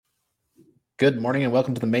Good morning and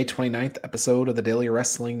welcome to the May 29th episode of the Daily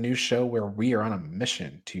Wrestling News Show, where we are on a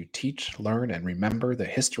mission to teach, learn, and remember the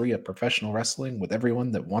history of professional wrestling with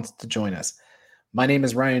everyone that wants to join us. My name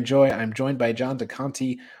is Ryan Joy. I'm joined by John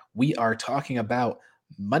DeConti. We are talking about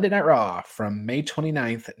Monday Night Raw from May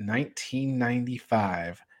 29th,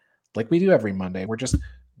 1995. Like we do every Monday, we're just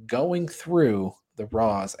going through the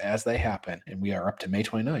Raws as they happen, and we are up to May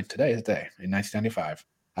 29th. Today is the day in 1995.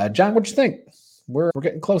 John, what'd you think? We're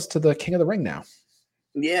getting close to the King of the Ring now.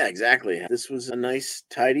 Yeah, exactly. This was a nice,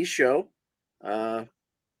 tidy show.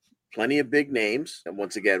 Plenty of big names. And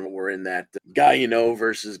once again, we're in that guy you know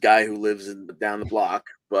versus guy who lives down the block,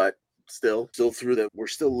 but still through that. We're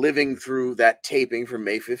still living through that taping from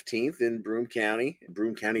May 15th in Broome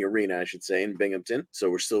County Arena, I should say, in Binghamton. So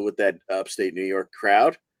we're still with that upstate New York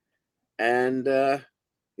crowd. And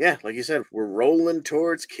yeah, like you said, we're rolling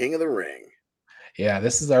towards King of the Ring. Yeah,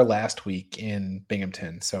 this is our last week in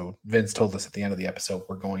Binghamton. So Vince told us at the end of the episode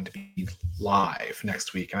we're going to be live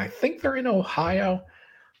next week. And I think they're in Ohio.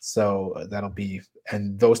 So that'll be,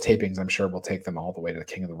 and those tapings, I'm sure, will take them all the way to the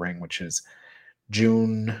King of the Ring, which is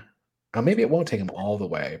June. Maybe it won't take them all the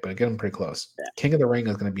way, but get them pretty close. Yeah. King of the Ring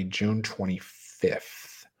is going to be June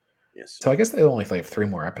 25th. Yes. So I guess they'll only have 3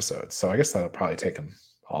 more episodes. So I guess that'll probably take them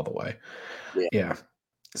all the way. Yeah.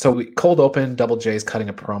 So cold open, Double J's cutting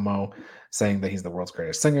a promo saying that he's the world's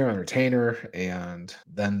greatest singer, entertainer, and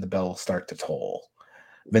then the bells start to toll.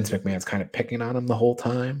 Vince McMahon's kind of picking on him the whole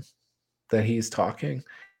time that he's talking,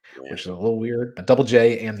 which is a little weird. Double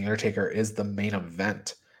J and the Undertaker is the main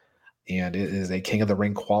event, and it is a King of the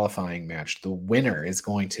Ring qualifying match. The winner is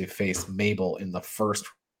going to face Mabel in the first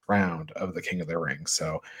round of the King of the Ring.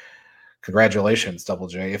 So congratulations, Double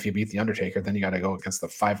J. If you beat the Undertaker, then you got to go against the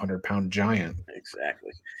 500-pound giant.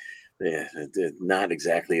 Exactly. Yeah, not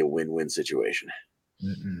exactly a win-win situation.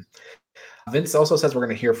 Mm-mm. Vince also says we're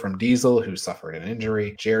going to hear from Diesel, who suffered an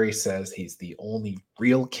injury. Jerry says he's the only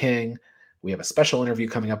real king. We have a special interview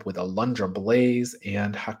coming up with Alundra Blaze,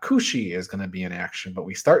 and Hakushi is going to be in action. But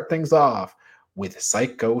we start things off with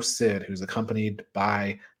Psycho Sid, who's accompanied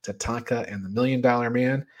by Tatanka and the $1 Million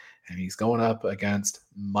Man, and he's going up against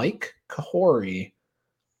Mike Kahori,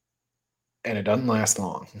 and it doesn't last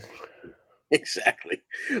long. Exactly.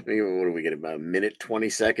 What do we get, about a minute, 20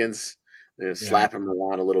 seconds? Slap him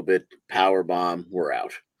around a little bit, power bomb, we're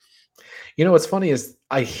out. You know what's funny is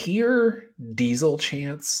I hear Diesel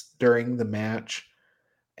chants during the match,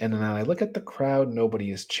 and then I look at the crowd,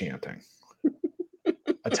 nobody is chanting.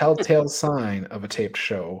 A telltale sign of a taped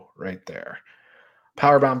show right there.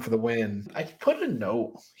 Powerbomb for the win. I put a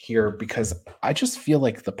note here because I just feel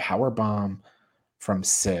like the powerbomb from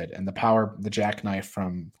Sid and the jackknife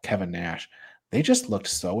from Kevin Nash, they just looked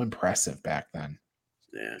so impressive back then.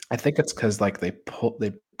 Yeah. I think it's because like they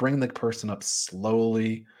bring the person up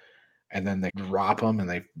slowly and then they drop them, and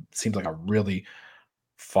they seems like a really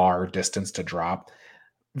far distance to drop.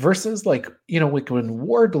 Versus like, when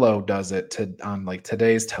Wardlow does it on like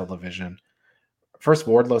today's television. First,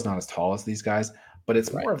 Wardlow's not as tall as these guys, but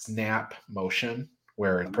it's more of a snap motion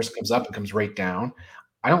where the person comes up and comes right down.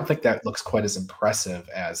 I don't think that looks quite as impressive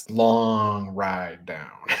as long ride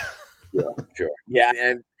down. Yeah, sure. Yeah,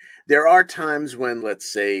 and there are times when,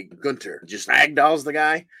 let's say, Gunter just ragdolls the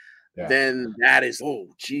guy, then that is, oh,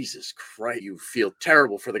 Jesus Christ, you feel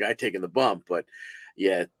terrible for the guy taking the bump. But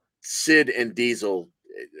yeah, Sid and Diesel,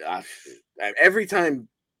 every time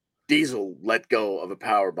Diesel let go of a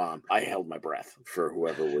power bomb, I held my breath for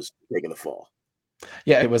whoever was taking the fall.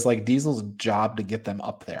 Yeah, it was like Diesel's job to get them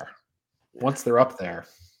up there. Once they're up there,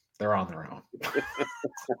 they're on their own.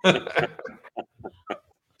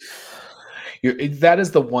 That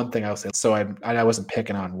is the one thing I would say. So I wasn't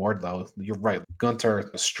picking on Wardlow. You're right. Gunter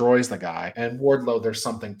destroys the guy. And Wardlow, there's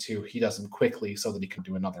something to, he does them quickly so that he can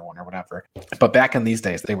do another one or whatever. But back in these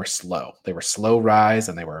days, they were slow. They were slow rise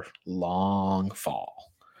and they were long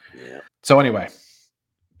fall. Yeah. So anyway,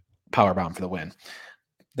 powerbomb for the win.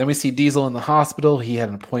 Then we see Diesel in the hospital. He had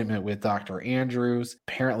an appointment with Dr. Andrews.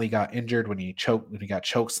 Apparently got injured when he got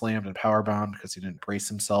choke slammed and powerbombed because he didn't brace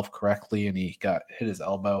himself correctly and he got hit his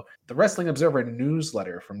elbow. The Wrestling Observer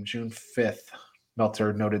newsletter from June 5th,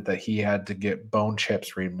 Meltzer noted that he had to get bone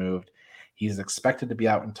chips removed. He's expected to be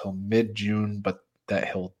out until mid-June, but that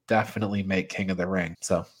he'll definitely make King of the Ring.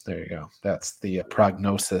 So there you go. That's the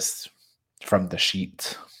prognosis from the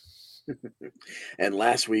sheet. And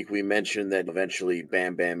last week we mentioned that eventually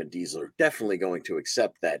Bam Bam and Diesel are definitely going to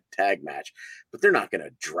accept that tag match, but they're not going to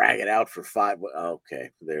drag it out for 5. Okay,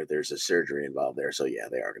 there's a surgery involved there, so yeah,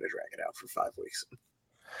 they are going to drag it out for 5 weeks.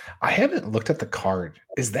 I haven't looked at the card.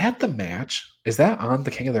 Is that the match? Is that on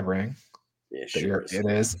the King of the Ring? Yeah, sure. It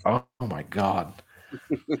is. Oh my God.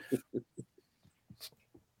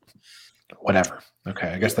 Whatever. Okay,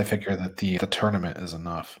 I guess they figure that the tournament is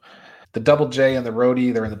enough. The Double J and the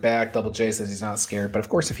Roadie, they're in the back. Double J says he's not scared. But of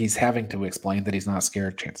course, if he's having to explain that he's not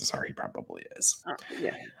scared, chances are he probably is.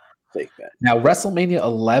 Yeah, safe bet. Now, WrestleMania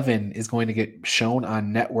 11 is going to get shown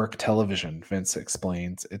on network television, Vince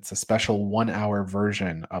explains. It's a special 1-hour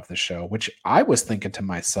version of the show, which I was thinking to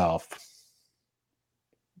myself,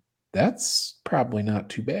 that's probably not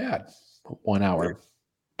too bad. 1-hour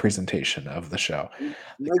presentation of the show.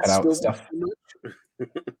 They cut out stuff.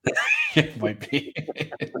 It might be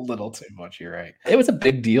a little too much. You're right. It was a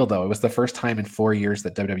big deal, though. It was the first time in 4 years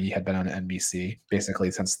that WWE had been on NBC, basically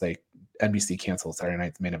since NBC canceled Saturday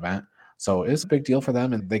Night's Main Event. So it was a big deal for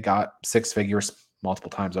them, and they got 6 figures multiple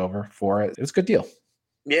times over for it. It was a good deal.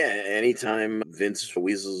 Yeah, anytime Vince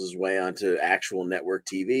weasels his way onto actual network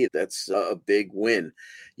TV, that's a big win.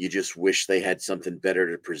 You just wish they had something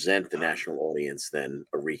better to present the national audience than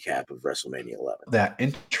a recap of WrestleMania 11. That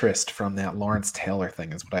interest from that Lawrence Taylor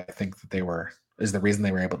thing is what I think that is the reason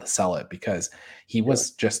they were able to sell it, because he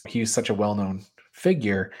was such a well-known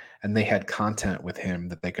figure, and they had content with him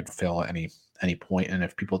that they could fill at any point. And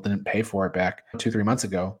if people didn't pay for it back 2-3 months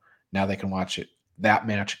ago, now they can watch it. That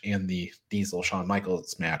match and the Diesel Shawn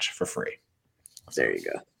Michaels match for free. So, there you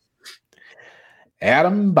go.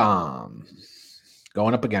 Adam Bomb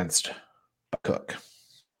going up against Cook.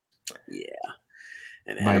 Yeah.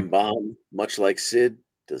 And Adam Bomb, much like Sid,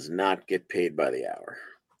 does not get paid by the hour.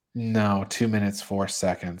 No, 2 minutes, 4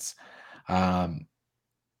 seconds. My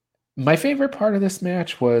favorite part of this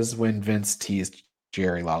match was when Vince teased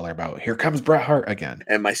Jerry Lawler about, here comes Bret Hart again.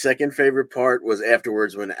 And my second favorite part was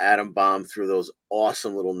afterwards when Adam Bomb threw those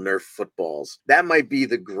awesome little Nerf footballs. That might be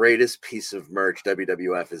the greatest piece of merch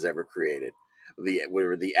WWF has ever created.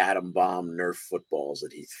 The Adam Bomb Nerf footballs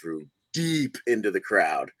that he threw deep into the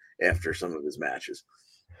crowd after some of his matches.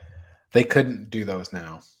 They couldn't do those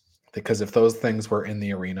now, because if those things were in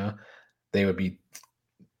the arena, they would be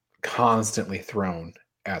constantly thrown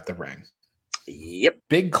at the ring. Yep.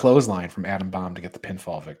 Big clothesline from Adam Bomb to get the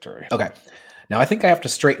pinfall victory. Okay. Now I think I have to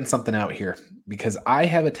straighten something out here, because I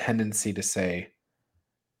have a tendency to say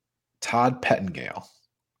Todd Pettengill.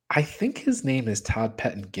 I think his name is Todd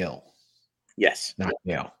Pettengill. Yes. Not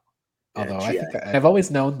Gale. Although I think I've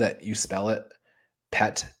always known that you spell it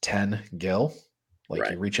Pet-10-Gill.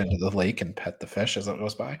 Like you reach into the lake and pet the fish as it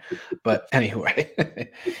goes by. But anyway,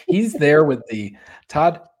 he's there with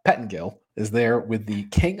Todd Pettengill is there with the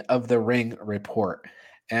King of the Ring report.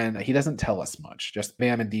 And he doesn't tell us much. Just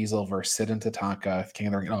Bam and Diesel versus Sid and Tatanka, King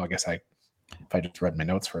of the Ring. Oh, I guess if I just read my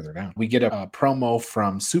notes further down. We get a promo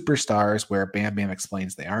from Superstars where Bam Bam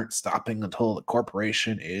explains they aren't stopping until the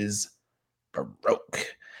corporation is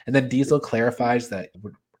Baroque. And then Diesel clarifies that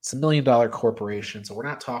it's $1 million corporation, so we're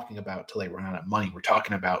not talking about until they run out of money. We're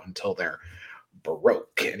talking about until they're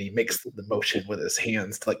Baroque. And he makes the motion with his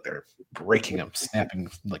hands like they're breaking them, snapping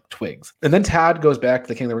like twigs. And then Todd goes back to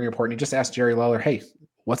the King of the Ring report and he just asks Jerry Lawler, hey,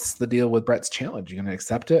 what's the deal with Bret's challenge? You going to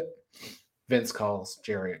accept it? Vince calls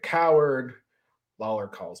Jerry a coward. Lawler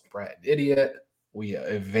calls Bret an idiot. We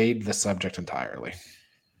evade the subject entirely.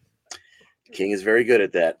 King is very good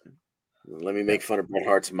at that. Let me make fun of Bret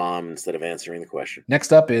Hart's mom instead of answering the question.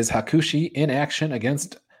 Next up is Hakushi in action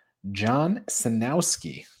against John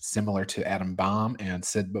Sanowski. Similar to Adam Bomb and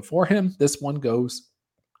Sid before him, this one goes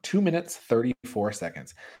 2 minutes, 34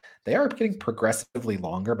 seconds. They are getting progressively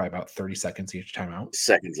longer by about 30 seconds each time out.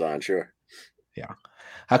 Seconds on, sure. Yeah.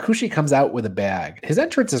 Hakushi comes out with a bag. His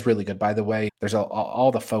entrance is really good, by the way. There's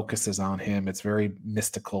all the focus is on him. It's very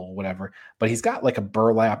mystical, whatever. But he's got like a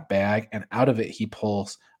burlap bag, and out of it, he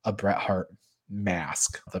pulls a Bret Hart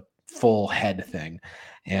mask, the full head thing.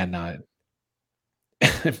 And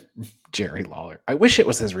Jerry Lawler. I wish it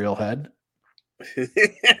was his real head. And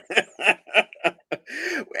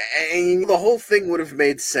the whole thing would have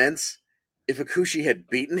made sense if Hakushi had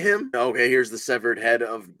beaten him. Okay, here's the severed head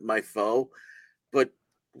of my foe. But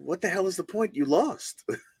what the hell is the point? You lost.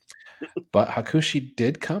 But Hakushi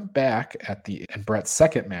did come back in Bret's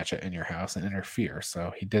second match at In Your House and interfere.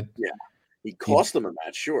 So he did. Yeah. He cost him a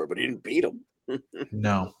match, sure, but he didn't beat him.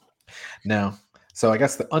 No. So I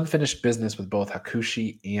guess the unfinished business with both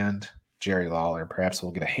Hakushi and Jerry Lawler. Perhaps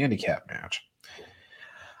we'll get a handicap match.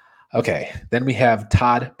 Okay. Then we have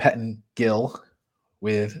Todd Pettengill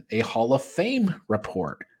with a Hall of Fame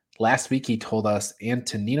report. Last week, he told us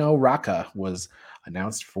Antonino Rocca was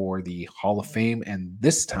announced for the Hall of Fame, and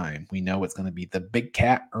this time we know it's going to be the Big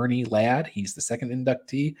Cat Ernie Ladd. He's the second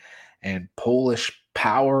inductee, and Polish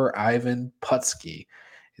Power Ivan Putski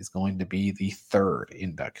is going to be the third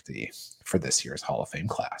inductee for this year's Hall of Fame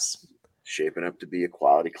class. Shaping up to be a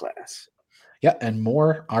quality class. Yeah, and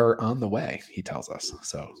more are on the way, he tells us.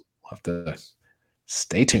 So we'll have to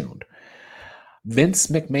stay tuned. Vince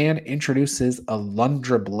McMahon introduces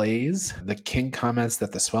Alundra Blaze. The King comments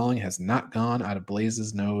that the swelling has not gone out of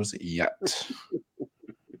Blaze's nose yet.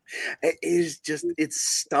 It is just, it's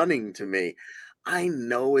stunning to me. I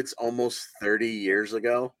know it's almost 30 years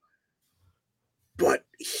ago, but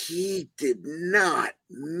he did not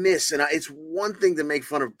miss. And it's one thing to make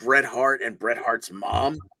fun of Bret Hart and Bret Hart's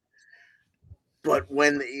mom, but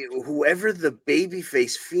when whoever the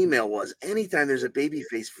babyface female was, anytime there's a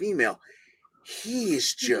babyface female, he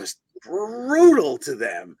is just brutal to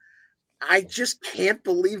them. I just can't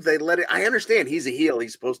believe they let it. I understand he's a heel.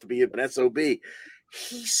 He's supposed to be an SOB.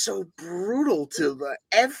 He's so brutal to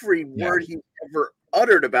every word he ever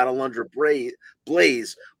uttered about Alundra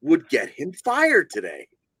Blaze would get him fired today.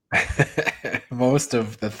 Most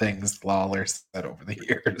of the things Lawler said over the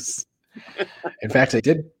years. In fact, I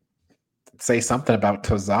did say something about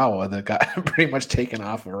Tozawa that got pretty much taken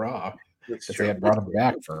off of Raw. Because they had brought him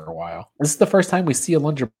back for a while. This is the first time we see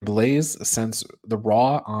Alundra Blaze since the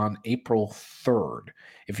Raw on April 3rd.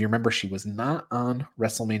 If you remember, she was not on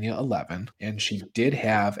WrestleMania 11, and she did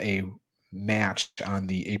have a match on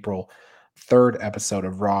the April 3rd episode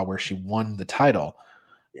of Raw where she won the title.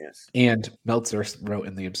 Yes. And Meltzer wrote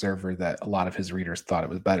in The Observer that a lot of his readers thought it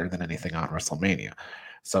was better than anything on WrestleMania.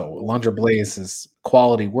 So Alundra Blaze is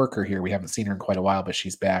quality worker here. We haven't seen her in quite a while, but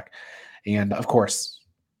she's back. And of course,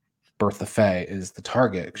 Bertha Faye is the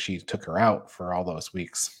target. She took her out for all those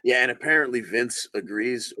weeks. Yeah, and apparently Vince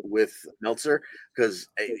agrees with Meltzer because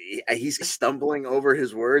he's stumbling over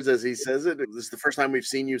his words as he says it. This is the first time we've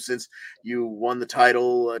seen you since you won the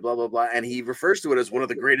title, blah, blah, blah. And he refers to it as one of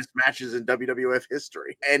the greatest matches in WWF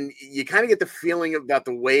history. And you kind of get the feeling about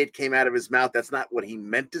the way it came out of his mouth. That's not what he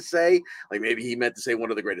meant to say. Like maybe he meant to say one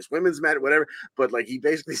of the greatest women's matches, whatever. But like he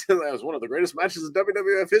basically said that was one of the greatest matches in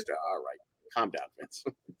WWF history. All right. Calm down, Vince.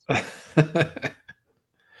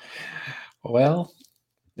 Well,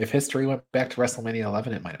 if history went back to WrestleMania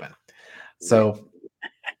 11, it might have been. So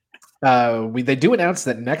they do announce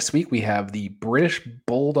that next week we have the British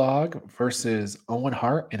Bulldog versus Owen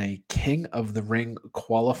Hart in a King of the Ring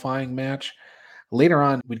qualifying match. Later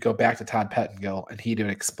on, we'd go back to Todd Pettengill, and he would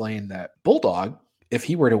explain that Bulldog, if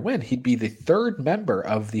he were to win, he'd be the third member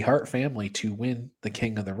of the Hart family to win the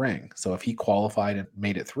King of the Ring. So if he qualified and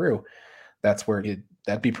made it through, that's where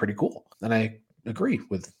that'd be pretty cool. And I agree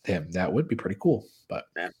with him. That would be pretty cool. But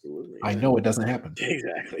absolutely, I know it doesn't happen.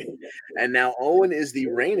 Exactly. And now Owen is the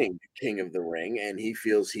reigning King of the Ring, and he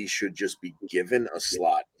feels he should just be given a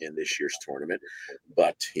slot in this year's tournament.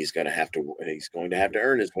 But he's going to have to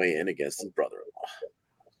earn his way in against his brother-in-law.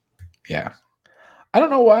 Yeah. I don't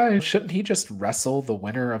know why. Shouldn't he just wrestle the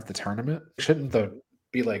winner of the tournament? Shouldn't the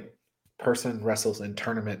be like person wrestles in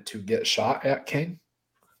tournament to get shot at King?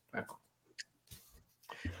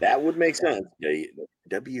 That would make sense.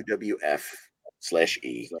 WWF/E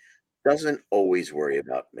doesn't always worry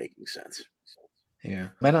about making sense. Yeah.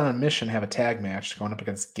 Men on a Mission have a tag match going up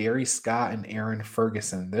against Gary Scott and Aaron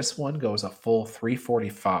Ferguson. This one goes a full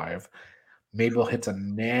 345. Mabel hits a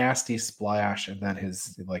nasty splash and then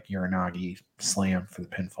his like Uranagi slam for the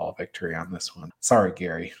pinfall victory on this one. Sorry,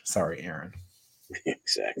 Gary. Sorry, Aaron.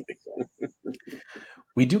 Exactly.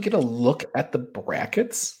 We do get a look at the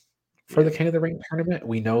brackets for the King of the Ring tournament.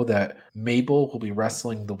 We know that Mabel will be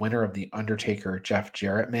wrestling the winner of the Undertaker Jeff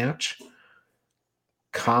Jarrett match.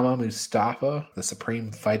 Kama Mustafa, the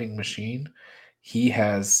Supreme Fighting Machine, he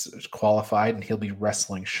has qualified and he'll be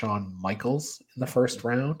wrestling Shawn Michaels in the first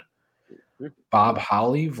round. Bob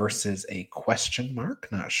Holly versus a question mark,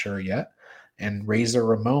 not sure yet. And Razor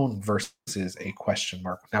Ramon versus a question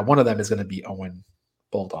mark. Now, one of them is going to be Owen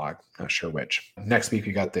Bulldog, not sure which. Next week,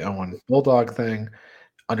 we got the Owen Bulldog thing.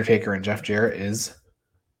 Undertaker and Jeff Jarrett is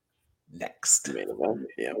next.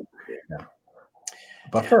 Yeah.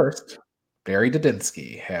 But first, Barry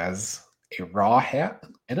Dudinsky has a Raw hat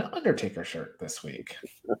and an Undertaker shirt this week.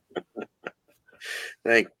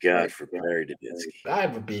 Thank God for Barry Dudinsky. I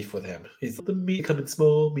have a beef with him. He's the meat coming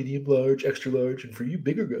small, medium large, extra large, and for you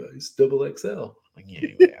bigger guys, double XL. Like, yeah,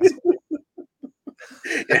 you asshole.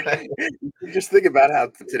 Just think about how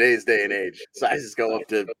today's day and age, sizes go up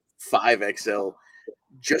to 5XL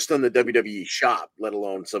just on the WWE shop, let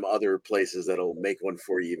alone some other places that'll make one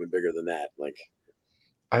for you even bigger than that. Like,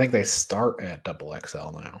 I think they start at double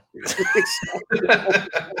XL now. I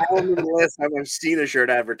don't remember the last time I've seen a shirt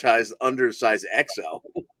advertised under size XL.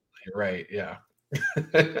 Right, yeah.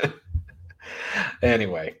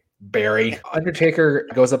 Anyway, Barry. Undertaker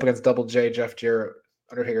goes up against Double J, Jeff Jarrett.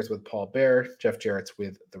 Undertaker's with Paul Bear. Jeff Jarrett's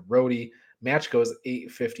with the Roadie. Match goes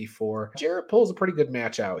 8:54. Jarrett pulls a pretty good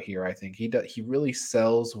match out here, I think. He really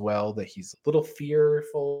sells well that he's a little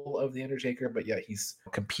fearful of the Undertaker, but yet he's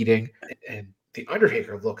competing. And the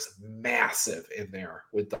Undertaker looks massive in there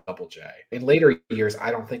with Double J. In later years, I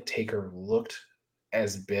don't think Taker looked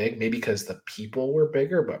as big, maybe because the people were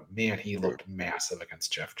bigger, but man, he looked massive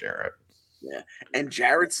against Jeff Jarrett. Yeah, and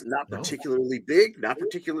Jarrett's not particularly big, not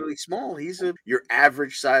particularly small. He's your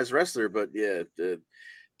average size wrestler, but yeah,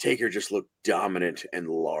 Taker just looked dominant and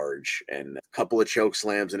large, and a couple of choke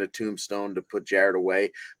slams and a tombstone to put Jarrett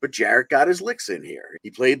away. But Jarrett got his licks in here. He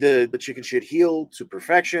played the chicken shit heel to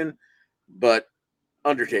perfection, but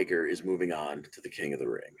Undertaker is moving on to the King of the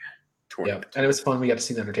Ring tournament. Yeah, and it was fun. We got to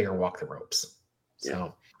see the Undertaker walk the ropes.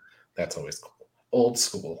 So that's always cool. Old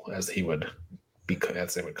school, as they would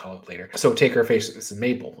call it later. So Taker faces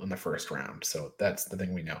Mabel in the first round. So that's the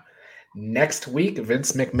thing we know. Next week,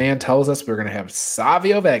 Vince McMahon tells us we're going to have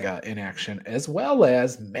Savio Vega in action, as well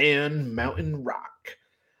as Man Mountain Rock.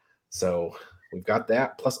 So we've got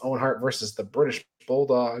that, plus Owen Hart versus the British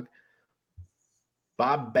Bulldog.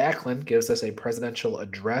 Bob Backlund gives us a presidential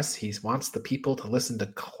address. He wants the people to listen to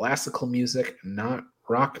classical music, not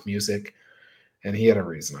rock music. And he had a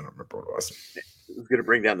reason. I don't remember what it was. It was going to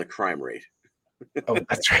bring down the crime rate. Oh,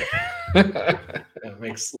 that's right. That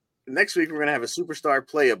makes. Next week, we're going to have a superstar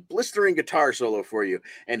play a blistering guitar solo for you.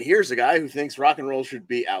 And here's a guy who thinks rock and roll should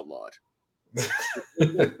be outlawed.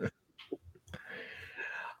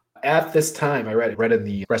 At this time, I read in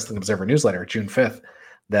the Wrestling Observer newsletter, June 5th,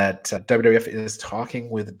 that WWF is talking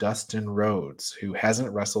with Dustin Rhodes, who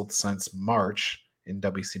hasn't wrestled since March in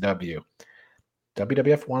WCW.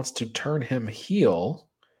 WWF wants to turn him heel,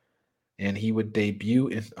 and he would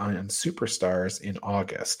debut on Superstars in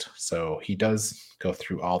August. So he does go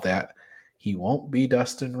through all that. He won't be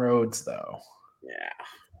Dustin Rhodes, though. Yeah.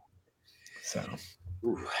 So.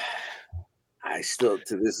 Ooh. I still,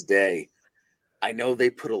 to this day, I know they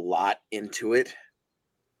put a lot into it,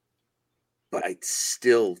 but I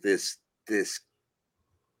still, this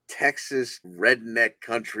Texas redneck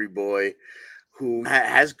country boy who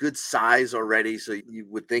has good size already, so you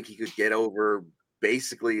would think he could get over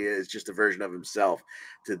basically as just a version of himself.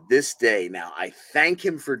 To this day, now I thank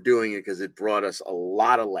him for doing it because it brought us a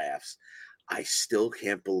lot of laughs. I still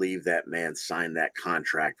can't believe that man signed that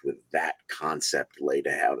contract with that concept laid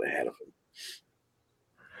out ahead of him.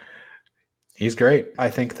 He's great. I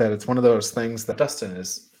think that it's one of those things that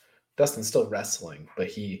Dustin's still wrestling, but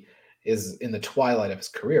he is in the twilight of his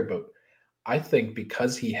career. But I think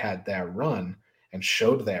because he had that run and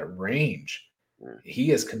showed that range,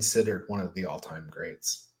 he is considered one of the all-time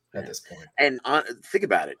greats at this point. And think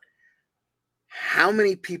about it. How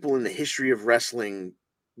many people in the history of wrestling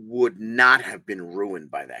would not have been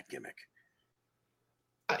ruined by that gimmick?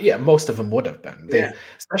 Yeah, most of them would have been.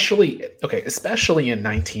 Especially in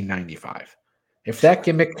 1995. If that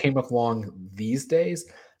gimmick came along these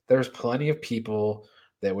days, there's plenty of people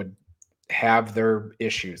that would have their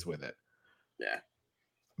issues with it. Yeah.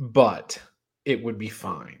 But it would be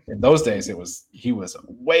fine. In those days, he was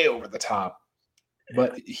way over the top.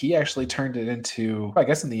 But he actually turned it into, I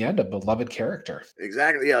guess in the end, a beloved character.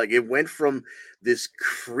 Exactly. Yeah, like it went from this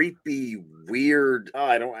creepy, weird,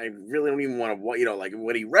 I really don't even want to, like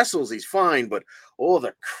when he wrestles, he's fine, but all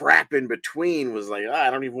the crap in between was like, I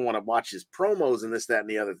don't even want to watch his promos and this, that, and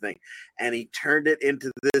the other thing. And he turned it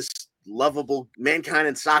into this lovable Mankind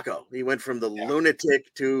and Socko. He went from the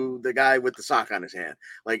lunatic to the guy with the sock on his hand.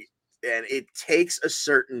 Like, and it takes a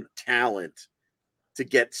certain talent to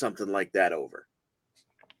get something like that over.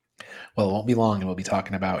 Well, it won't be long, and we'll be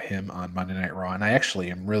talking about him on Monday Night Raw. And I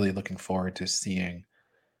actually am really looking forward to seeing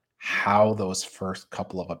how those first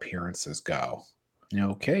couple of appearances go.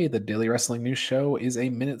 Okay, the Daily Wrestling News Show is a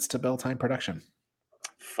Minutes to Bell Time production.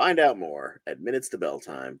 Find out more at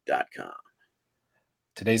minutestobelltime.com.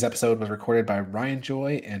 Today's episode was recorded by Ryan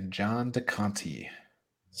Joy and John DeConti.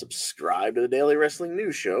 Subscribe to the Daily Wrestling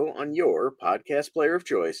News Show on your podcast player of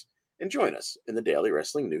choice and join us in the Daily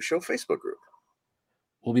Wrestling News Show Facebook group.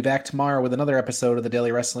 We'll be back tomorrow with another episode of the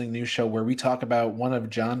Daily Wrestling News Show where we talk about one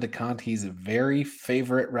of John DeConti's very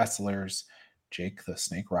favorite wrestlers, Jake the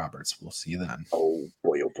Snake Roberts. We'll see you then. Oh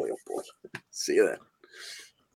boy, oh boy, oh boy. See you then.